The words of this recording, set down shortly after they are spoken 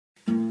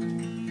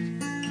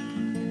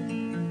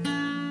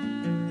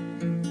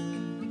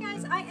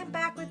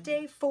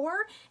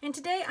and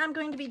today I'm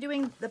going to be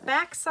doing the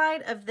back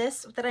side of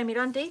this that I made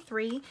on day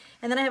 3,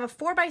 and then I have a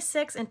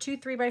 4x6 and 2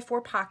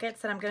 3x4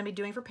 pockets that I'm going to be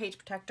doing for page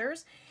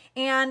protectors.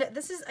 And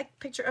this is a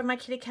picture of my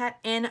kitty cat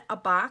in a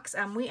box.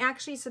 We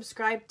actually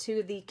subscribed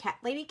to the Cat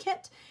Lady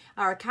kit,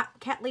 or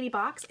Cat Lady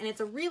box, and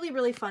it's a really,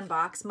 really fun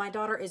box. My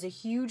daughter is a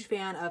huge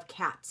fan of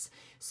cats,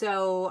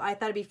 so I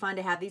thought it'd be fun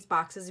to have these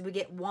boxes. We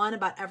get one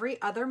about every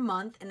other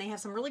month, and they have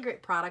some really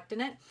great product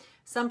in it.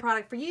 Some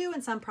product for you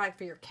and some product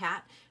for your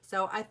cat.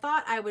 So I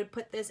thought I would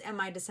put this in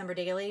my December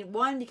daily.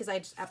 One, because I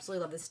just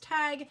absolutely love this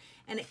tag,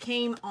 and it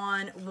came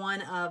on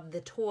one of the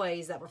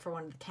toys that were for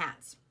one of the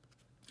cats.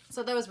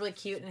 So that was really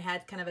cute, and it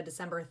had kind of a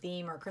December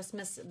theme or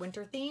Christmas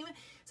winter theme.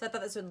 So I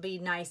thought this would be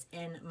nice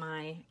in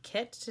my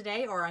kit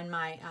today, or on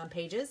my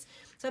pages.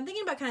 So I'm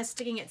thinking about kind of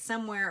sticking it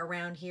somewhere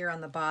around here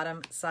on the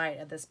bottom side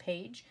of this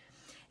page.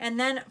 And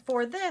then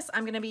for this,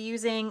 I'm going to be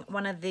using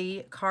one of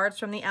the cards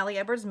from the Ali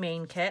Edwards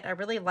main kit. I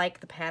really like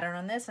the pattern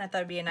on this, and I thought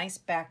it'd be a nice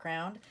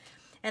background.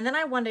 And then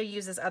I wanted to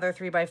use this other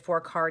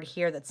 3x4 card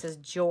here that says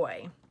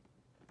Joy.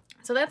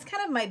 So that's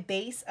kind of my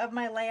base of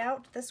my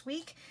layout this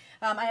week.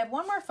 I have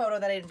one more photo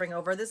that I didn't bring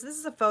over. This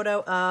is a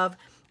photo of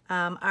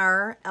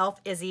our elf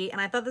Izzy, and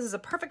I thought this is a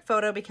perfect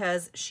photo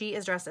because she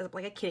is dressed up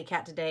like a kitty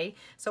cat today.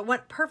 So it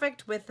went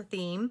perfect with the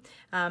theme.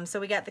 So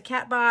we got the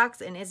cat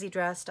box and Izzy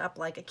dressed up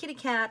like a kitty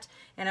cat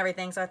and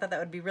everything. So I thought that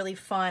would be really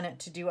fun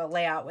to do a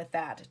layout with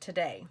that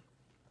today.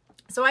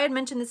 So I had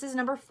mentioned this is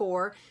number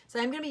 4. So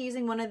I'm going to be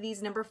using one of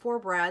these number 4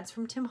 brads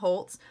from Tim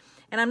Holtz.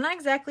 And I'm not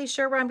exactly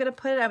sure where I'm going to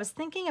put it. I was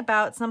thinking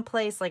about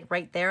someplace like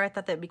right there. I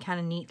thought that would be kind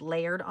of neat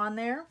layered on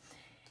there.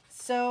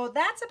 So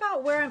that's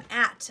about where I'm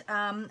at.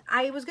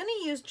 I was going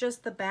to use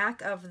just the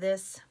back of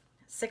this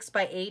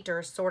 6x8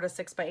 or sort of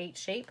 6x8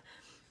 shape,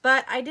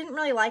 but I didn't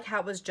really like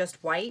how it was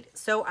just white.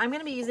 So I'm going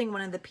to be using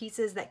one of the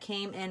pieces that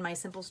came in my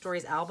Simple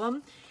Stories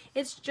album.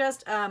 It's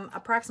just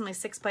approximately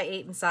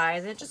 6x8 in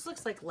size, and it just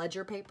looks like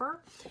ledger paper.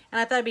 And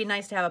I thought it'd be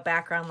nice to have a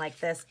background like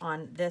this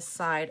on this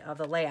side of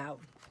the layout.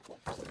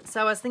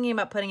 So I was thinking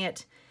about putting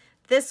it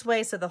this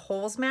way so the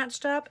holes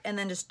matched up, and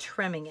then just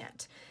trimming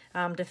it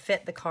to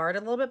fit the card a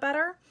little bit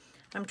better.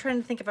 I'm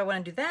trying to think if I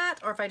want to do that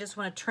or if I just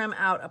want to trim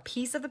out a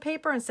piece of the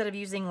paper instead of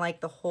using like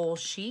the whole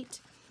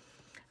sheet.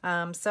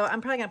 So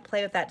I'm probably going to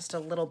play with that just a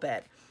little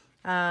bit.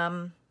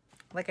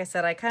 Like I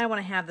said, I kind of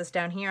want to have this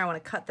down here. I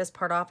want to cut this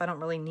part off. I don't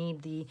really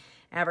need the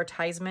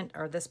advertisement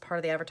or this part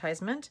of the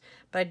advertisement,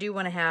 but I do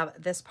want to have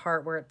this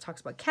part where it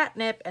talks about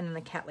catnip and then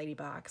the Cat Lady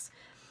box.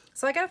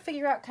 So I got to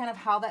figure out kind of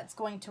how that's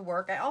going to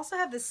work. I also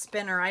have this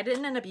spinner. I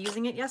didn't end up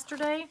using it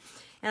yesterday,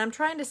 and I'm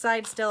trying to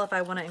decide still if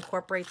I want to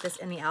incorporate this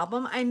in the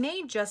album. I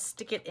may just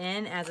stick it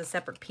in as a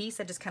separate piece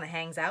that just kind of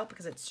hangs out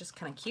because it's just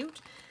kind of cute.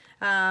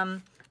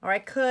 Or I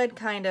could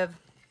kind of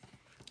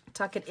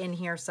tuck it in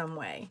here some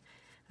way.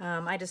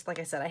 Like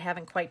I said, I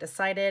haven't quite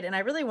decided, and I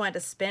really want it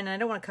to spin, and I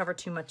don't want to cover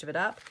too much of it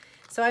up.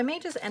 So I may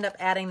just end up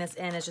adding this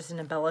in as just an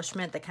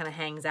embellishment that kind of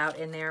hangs out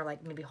in there,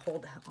 like maybe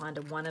hold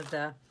onto one of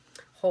the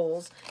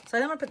holes. So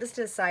I'm going to put this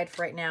to the side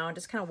for right now and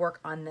just kind of work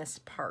on this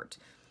part.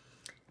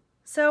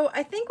 So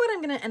I think what I'm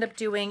going to end up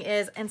doing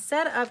is,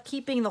 instead of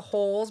keeping the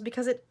holes,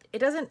 because it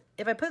doesn't,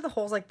 if I put the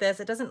holes like this,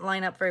 it doesn't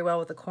line up very well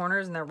with the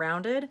corners and they're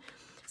rounded.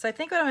 So I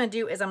think what I'm going to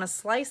do is I'm going to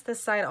slice this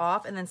side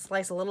off and then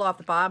slice a little off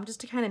the bottom just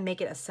to kind of make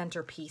it a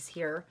centerpiece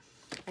here.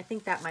 I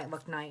think that might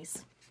look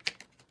nice.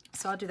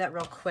 So I'll do that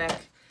real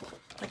quick.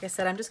 Like I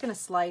said, I'm just going to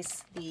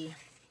slice the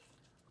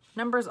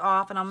numbers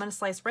off, and I'm going to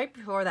slice right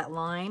before that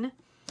line.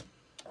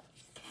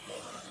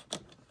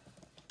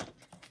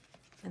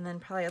 And then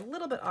probably a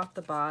little bit off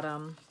the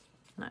bottom,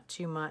 not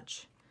too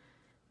much,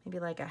 maybe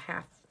like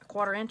a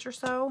quarter inch or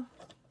so.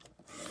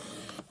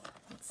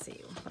 Let's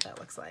see what that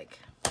looks like.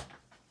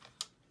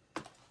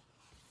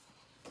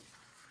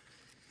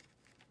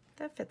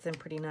 That fits in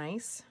pretty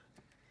nice.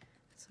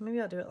 So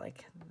maybe I'll do it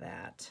like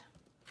that.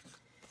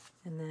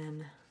 And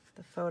then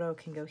the photo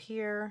can go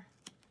here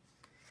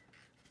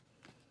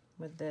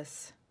with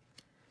this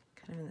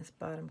kind of in this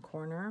bottom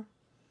corner.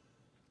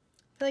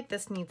 I feel like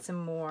this needs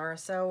some more,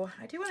 so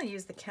I do want to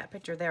use the cat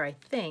picture there, I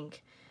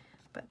think,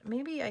 but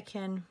maybe I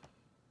can,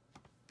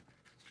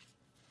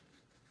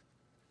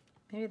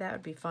 maybe that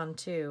would be fun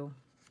too.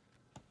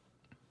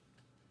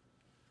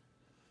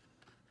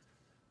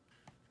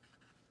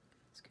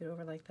 Scoot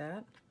over like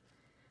that.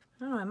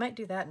 I don't know, I might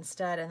do that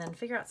instead and then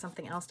figure out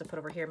something else to put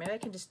over here. Maybe I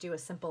can just do a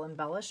simple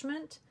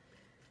embellishment.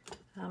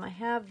 I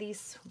have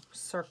these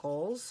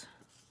circles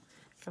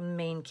from the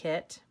main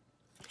kit.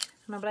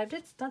 No, but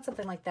I've done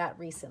something like that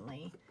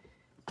recently.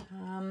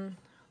 I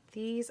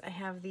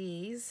have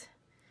these.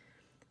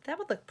 That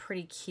would look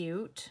pretty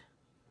cute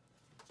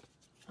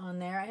on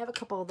there. I have a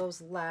couple of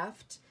those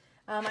left.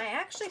 I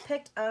actually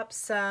picked up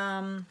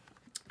some,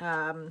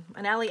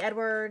 an Ali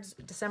Edwards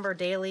December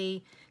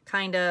Daily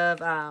kind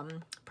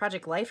of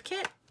Project Life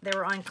kit. They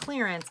were on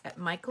clearance at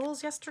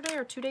Michael's yesterday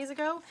or 2 days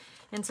ago.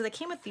 And so they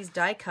came with these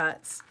die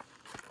cuts.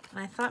 And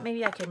I thought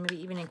maybe I could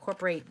even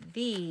incorporate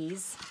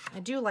these.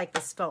 I do like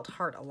this felt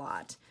heart a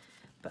lot,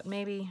 but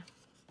maybe,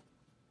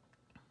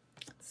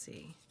 let's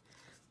see,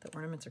 the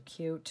ornaments are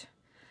cute.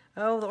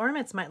 Oh, the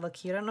ornaments might look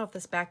cute. I don't know if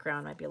this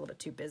background might be a little bit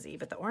too busy,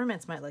 but the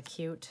ornaments might look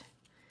cute.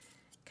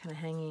 Kind of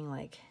hanging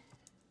like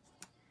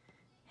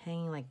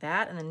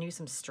that, and then use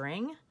some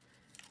string.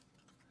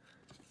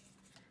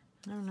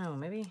 I don't know,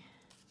 maybe.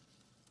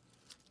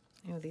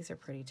 Oh, these are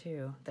pretty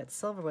too. That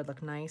silver would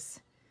look nice.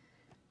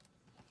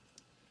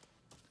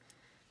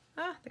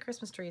 Ah, the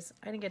Christmas trees.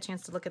 I didn't get a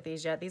chance to look at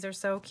these yet. These are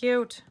so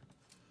cute.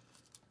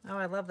 Oh,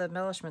 I love the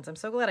embellishments. I'm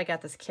so glad I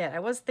got this kit. I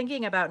was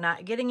thinking about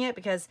not getting it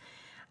because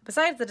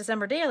besides the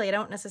December daily, I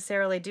don't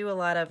necessarily do a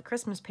lot of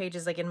Christmas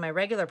pages like in my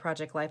regular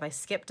project life. I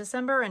skip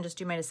December and just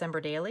do my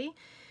December daily.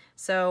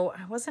 So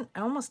I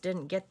almost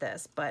didn't get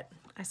this, but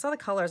I saw the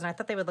colors and I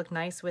thought they would look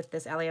nice with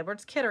this Ali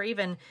Edwards kit or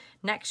even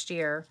next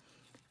year.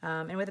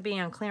 And with it being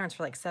on clearance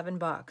for like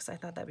 $7, I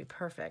thought that'd be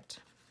perfect.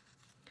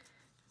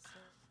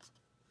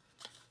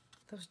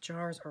 Those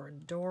jars are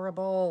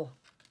adorable.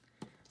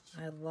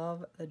 I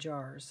love the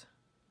jars.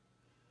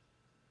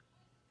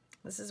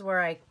 This is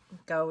where I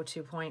go to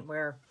a point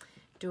where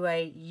do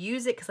I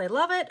use it because I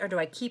love it or do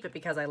I keep it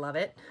because I love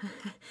it?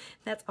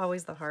 That's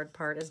always the hard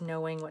part, is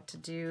knowing what to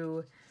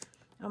do.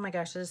 Oh my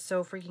gosh, this is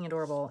so freaking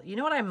adorable. You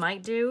know what I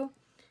might do?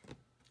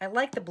 I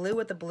like the blue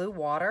with the blue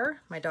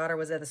water. My daughter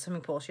was at the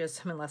swimming pool. She has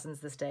swimming lessons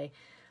this day.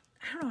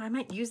 I don't know, I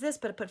might use this,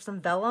 but put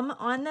some vellum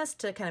on this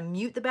to kind of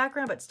mute the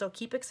background, but still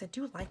keep it because I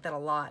do like that a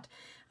lot.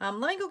 Let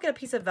me go get a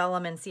piece of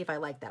vellum and see if I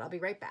like that. I'll be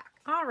right back.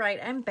 All right,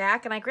 I'm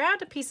back, and I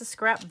grabbed a piece of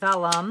scrap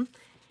vellum,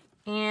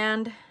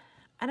 and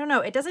I don't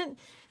know, it doesn't,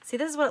 see,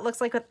 this is what it looks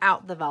like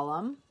without the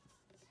vellum,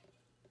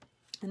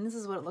 and this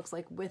is what it looks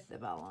like with the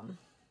vellum.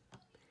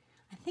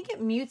 I think it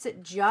mutes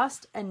it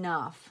just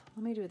enough.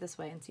 Let me do it this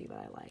way and see what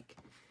I like.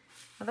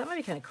 Well, that might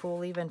be kind of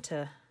cool even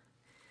to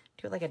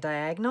do it like a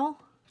diagonal.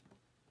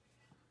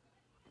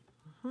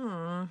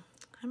 I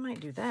might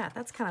do that.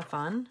 That's kind of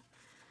fun.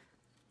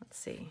 Let's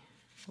see.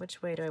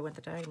 Which way do I want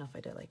the diagonal if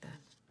I did it like that?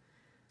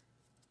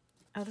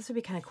 Oh, this would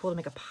be kind of cool to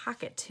make a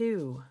pocket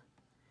too.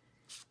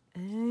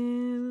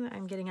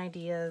 I'm getting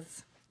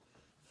ideas.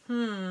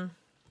 Oh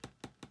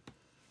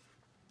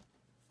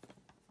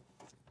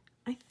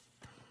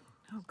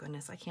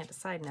goodness, I can't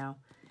decide now.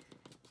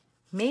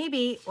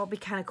 Maybe what would be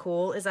kind of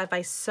cool is if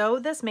I sew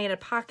this, made a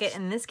pocket,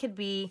 and this could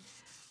be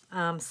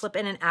slip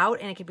in and out,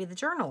 and it could be the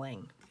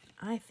journaling.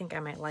 I think I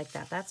might like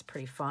that. That's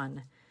pretty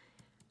fun.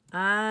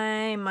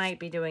 I might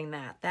be doing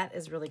that. That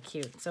is really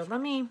cute. So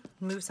let me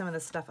move some of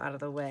this stuff out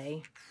of the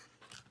way.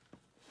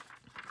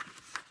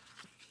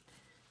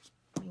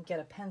 Let me get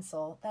a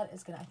pencil. That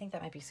is gonna, I think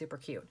that might be super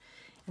cute.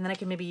 And then I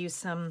can maybe use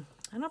some,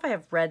 I don't know if I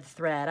have red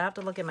thread. I'll have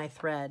to look at my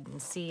thread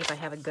and see if I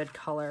have a good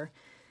color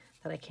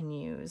that I can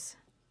use.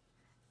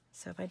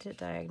 So if I did it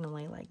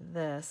diagonally like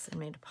this and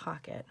made a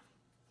pocket,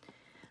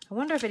 I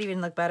wonder if it'd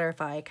even look better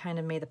if I kind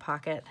of made the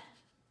pocket,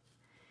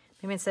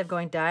 maybe instead of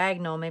going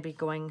diagonal, maybe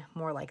going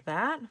more like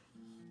that.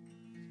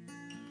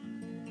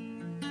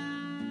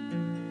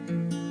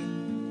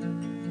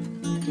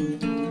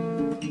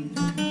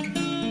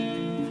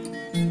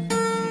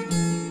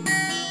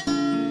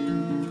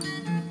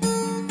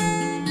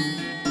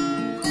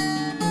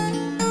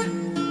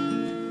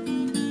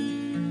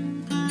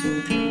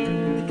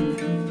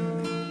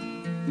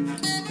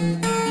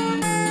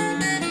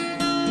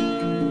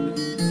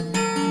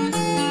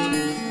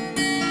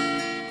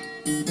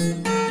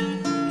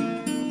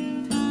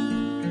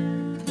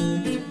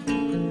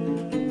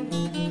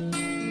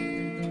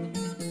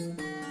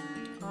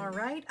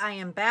 I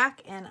am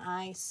back, and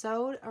I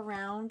sewed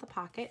around the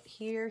pocket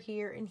here,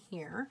 here, and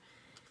here.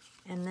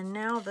 And then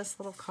now this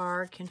little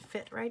card can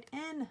fit right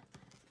in.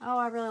 Oh,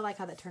 I really like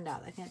how that turned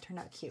out. I think it turned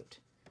out cute.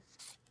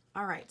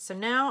 All right, so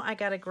now I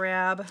gotta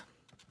grab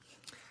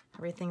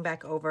everything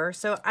back over.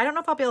 So I don't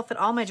know if I'll be able to fit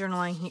all my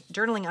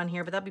journaling on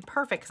here, but that'd be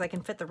perfect because I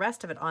can fit the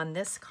rest of it on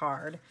this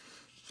card.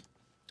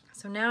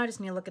 So now I just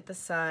need to look at the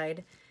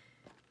side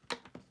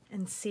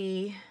and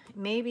see,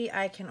 maybe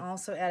I can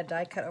also add a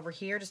die cut over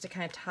here just to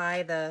kind of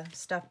tie the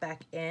stuff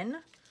back in.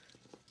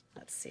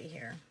 Let's see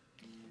here.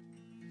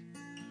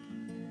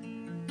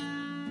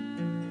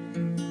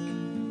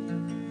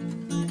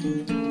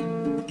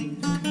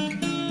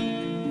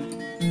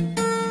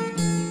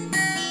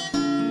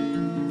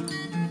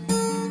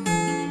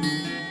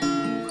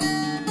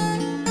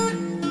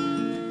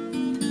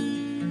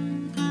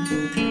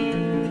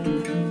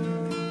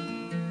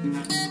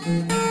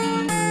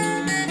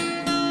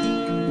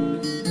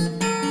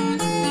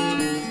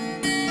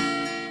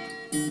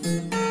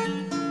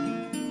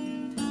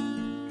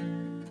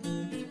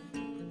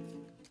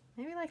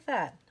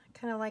 That. I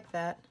kind of like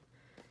that.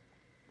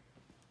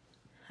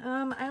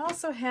 I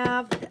also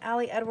have the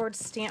Ali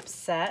Edwards stamp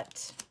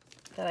set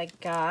that I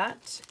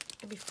got.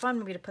 It'd be fun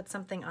maybe to put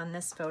something on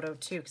this photo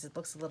too because it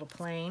looks a little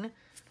plain.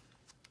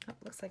 Oh,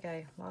 looks like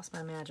I lost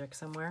my magic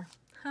somewhere.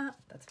 Huh,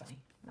 that's funny.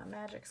 My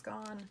magic's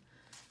gone.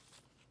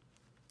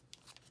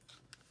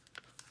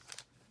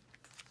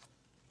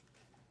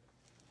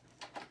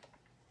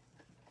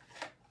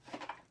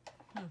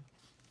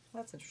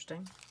 That's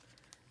interesting.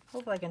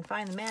 Hopefully I can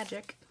find the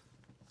magic.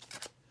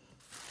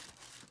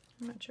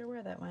 I'm not sure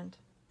where that went.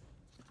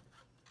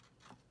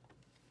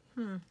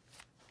 I'm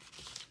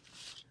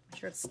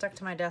sure it's stuck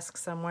to my desk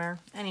somewhere.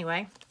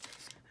 Anyway,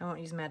 I won't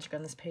use magic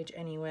on this page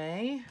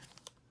anyway.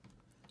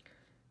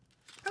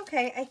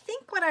 Okay, I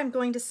think what I'm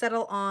going to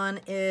settle on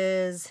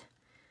is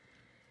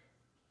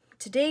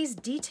today's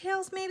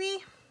details,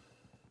 maybe?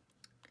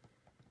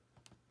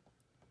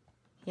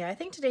 Yeah, I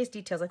think today's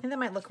details. I think that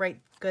might look right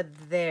good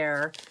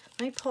there.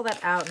 Let me pull that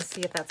out and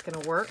see if that's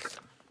going to work.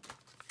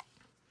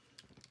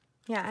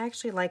 Yeah, I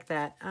actually like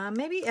that.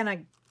 Maybe in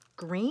a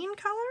green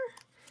color?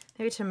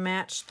 Maybe to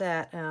match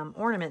that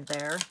ornament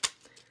there.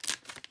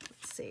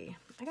 Let's see.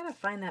 I gotta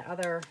find that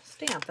other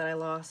stamp that I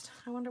lost.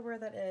 I wonder where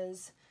that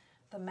is.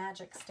 The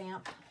magic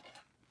stamp. I'm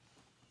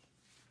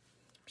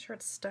sure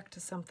it's stuck to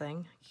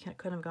something.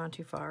 Couldn't have gone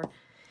too far.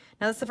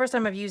 Now, this is the first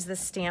time I've used this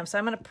stamp, so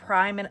I'm going to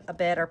prime it a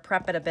bit or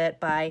prep it a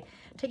bit by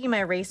taking my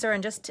eraser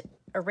and just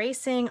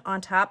erasing on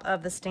top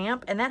of the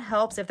stamp. And that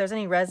helps if there's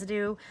any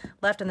residue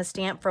left in the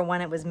stamp for when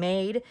it was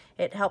made.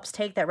 It helps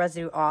take that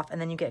residue off, and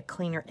then you get a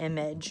cleaner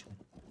image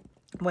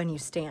when you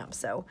stamp.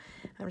 So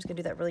I'm just going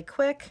to do that really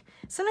quick.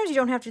 Sometimes you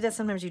don't have to do that.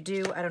 Sometimes you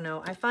do. I don't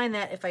know. I find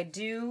that if I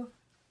do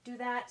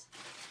that,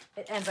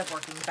 it ends up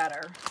working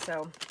better.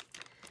 So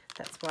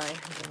that's why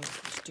I'm going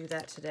to do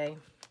that today.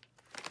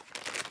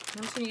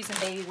 I'm just going to use some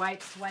baby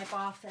wipes to wipe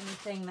off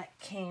anything that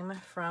came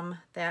from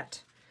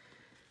that.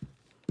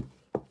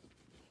 All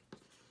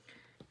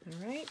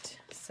right,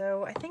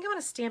 so I think I'm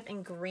going to stamp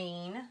in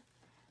green.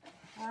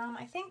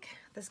 I think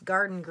this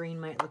garden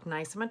green might look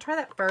nice. I'm going to try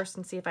that first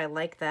and see if I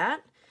like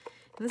that.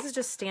 And this is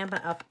just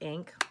Stampin' Up!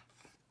 Ink.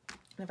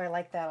 And if I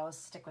like that, I'll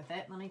stick with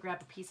it. Let me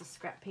grab a piece of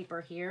scrap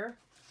paper here.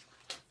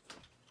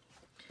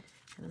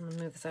 And I'm going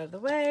to move this out of the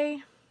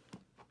way.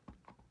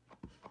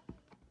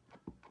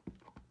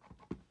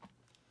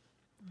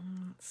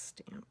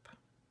 Stamp.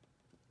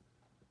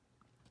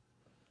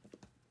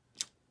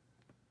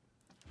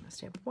 I'm gonna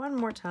stamp one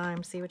more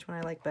time, see which one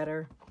I like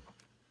better.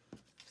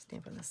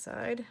 Stamp on this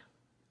side.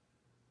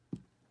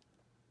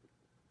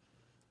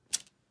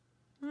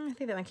 I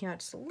think that one came out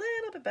just a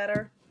little bit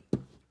better.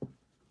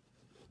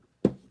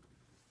 Let's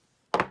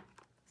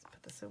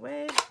put this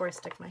away before I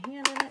stick my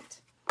hand in it.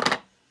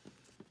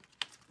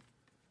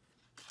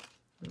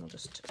 And we'll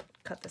just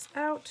cut this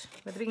out.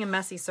 With it being a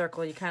messy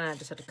circle, you kind of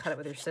just have to cut it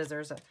with your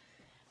scissors. I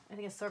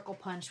think a circle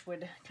punch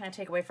would kind of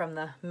take away from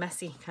the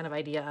messy kind of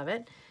idea of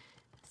it.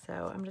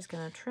 So I'm just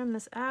going to trim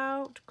this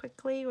out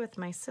quickly with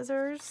my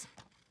scissors.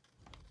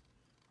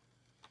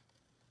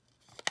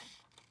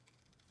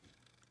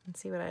 And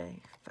see what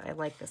if I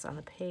like this on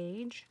the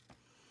page.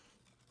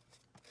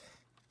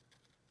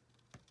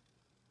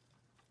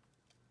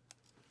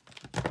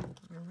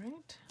 All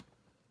right.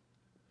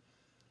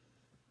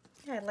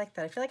 Yeah, I like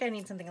that. I feel like I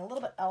need something a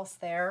little bit else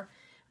there.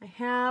 I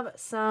have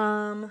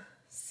some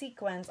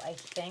sequins, I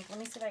think. Let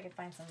me see if I can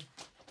find some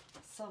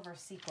silver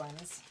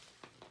sequins.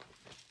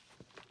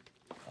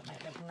 That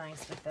might look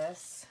nice with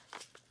this.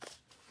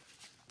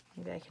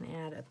 Maybe I can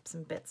add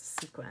some bits of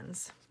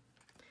sequins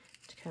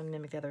to kind of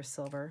mimic the other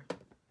silver.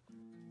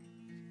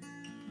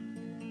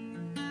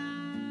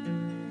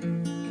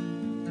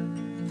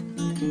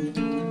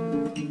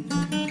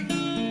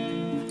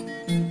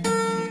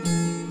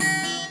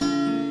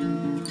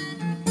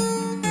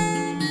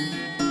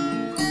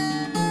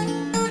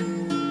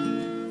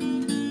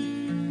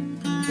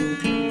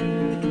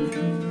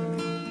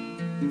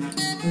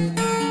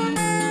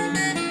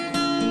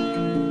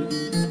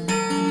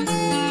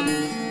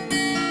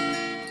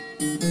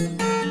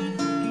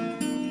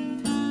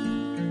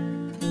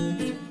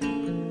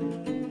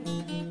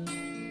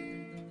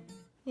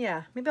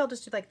 Yeah, maybe I'll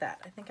just do like that.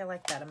 I think I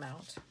like that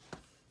amount.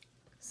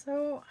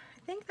 So I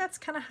think that's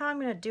kind of how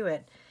I'm going to do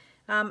it.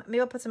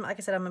 Maybe I'll put some, like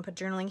I said, I'm going to put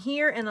journaling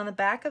here and on the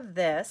back of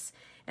this.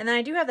 And then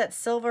I do have that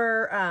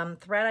silver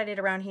thread I did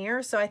around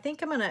here. So I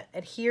think I'm going to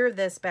adhere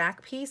this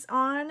back piece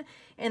on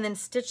and then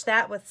stitch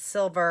that with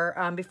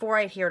silver before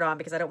I adhere it on,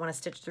 because I don't want to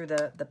stitch through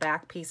the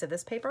back piece of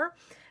this paper.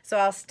 So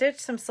I'll stitch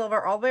some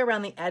silver all the way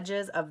around the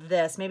edges of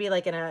this, maybe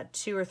like in a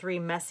 2 or 3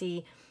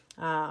 messy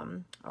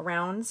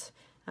rounds.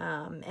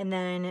 And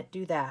then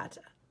do that.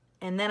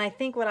 And then I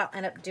think what I'll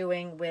end up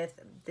doing with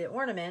the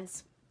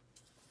ornaments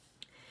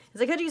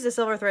is I could use the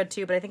silver thread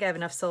too, but I think I have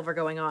enough silver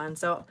going on.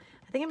 So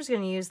I think I'm just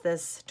going to use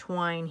this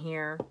twine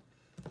here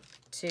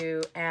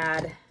to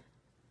add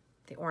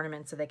the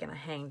ornaments so they can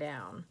hang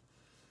down.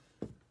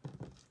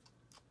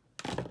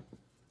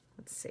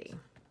 Let's see.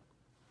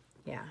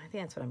 Yeah, I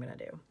think that's what I'm going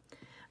to do.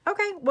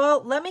 Okay,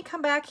 well, let me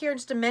come back here in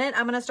just a minute.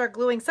 I'm going to start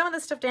gluing some of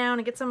this stuff down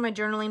and get some of my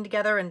journaling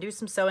together and do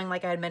some sewing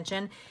like I had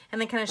mentioned,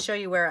 and then kind of show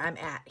you where I'm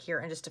at here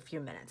in just a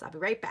few minutes. I'll be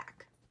right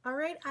back. All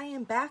right, I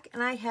am back,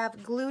 and I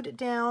have glued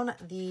down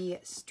the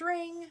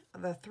string,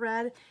 the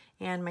thread,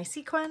 and my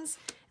sequins.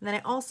 And then I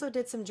also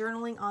did some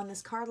journaling on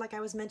this card like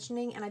I was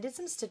mentioning, and I did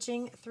some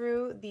stitching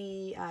through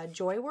the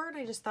joy word.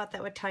 I just thought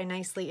that would tie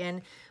nicely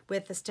in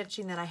with the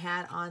stitching that I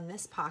had on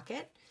this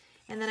pocket.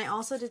 And then I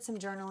also did some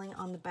journaling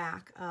on the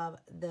back of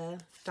the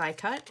die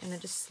cut, and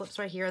it just slips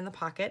right here in the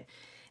pocket.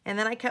 And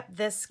then I kept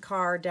this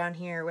card down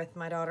here with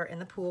my daughter in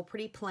the pool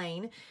pretty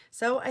plain.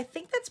 So I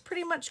think that's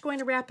pretty much going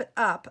to wrap it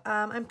up.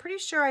 I'm pretty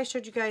sure I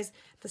showed you guys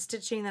the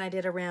stitching that I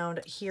did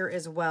around here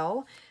as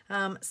well.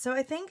 So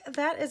I think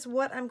that is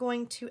what I'm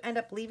going to end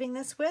up leaving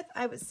this with.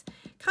 I was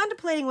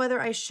contemplating whether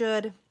I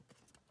should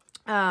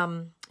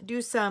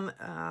do some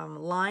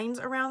lines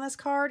around this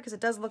card because it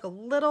does look a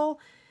little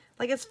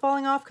like it's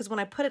falling off, because when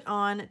I put it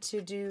on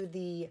to do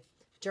the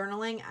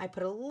journaling, I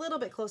put a little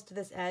bit close to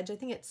this edge. I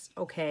think it's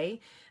okay.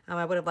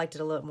 I would have liked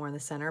it a little more in the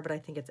center, but I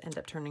think it's ended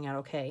up turning out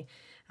okay.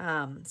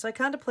 So I'm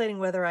contemplating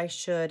whether I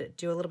should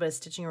do a little bit of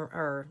stitching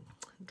or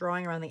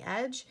drawing around the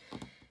edge,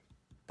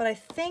 but I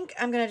think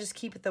I'm going to just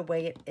keep it the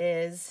way it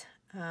is.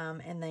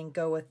 And then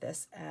go with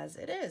this as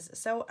it is.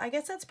 So I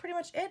guess that's pretty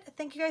much it.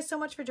 Thank you guys so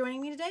much for joining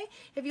me today.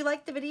 If you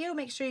liked the video,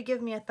 make sure you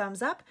give me a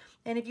thumbs up.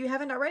 And if you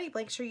haven't already,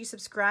 make sure you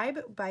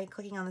subscribe by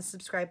clicking on the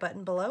subscribe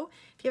button below.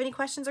 If you have any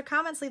questions or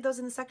comments, leave those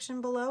in the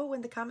section below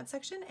in the comment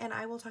section, and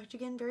I will talk to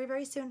you again very,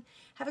 very soon.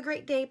 Have a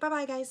great day.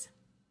 Bye-bye, guys.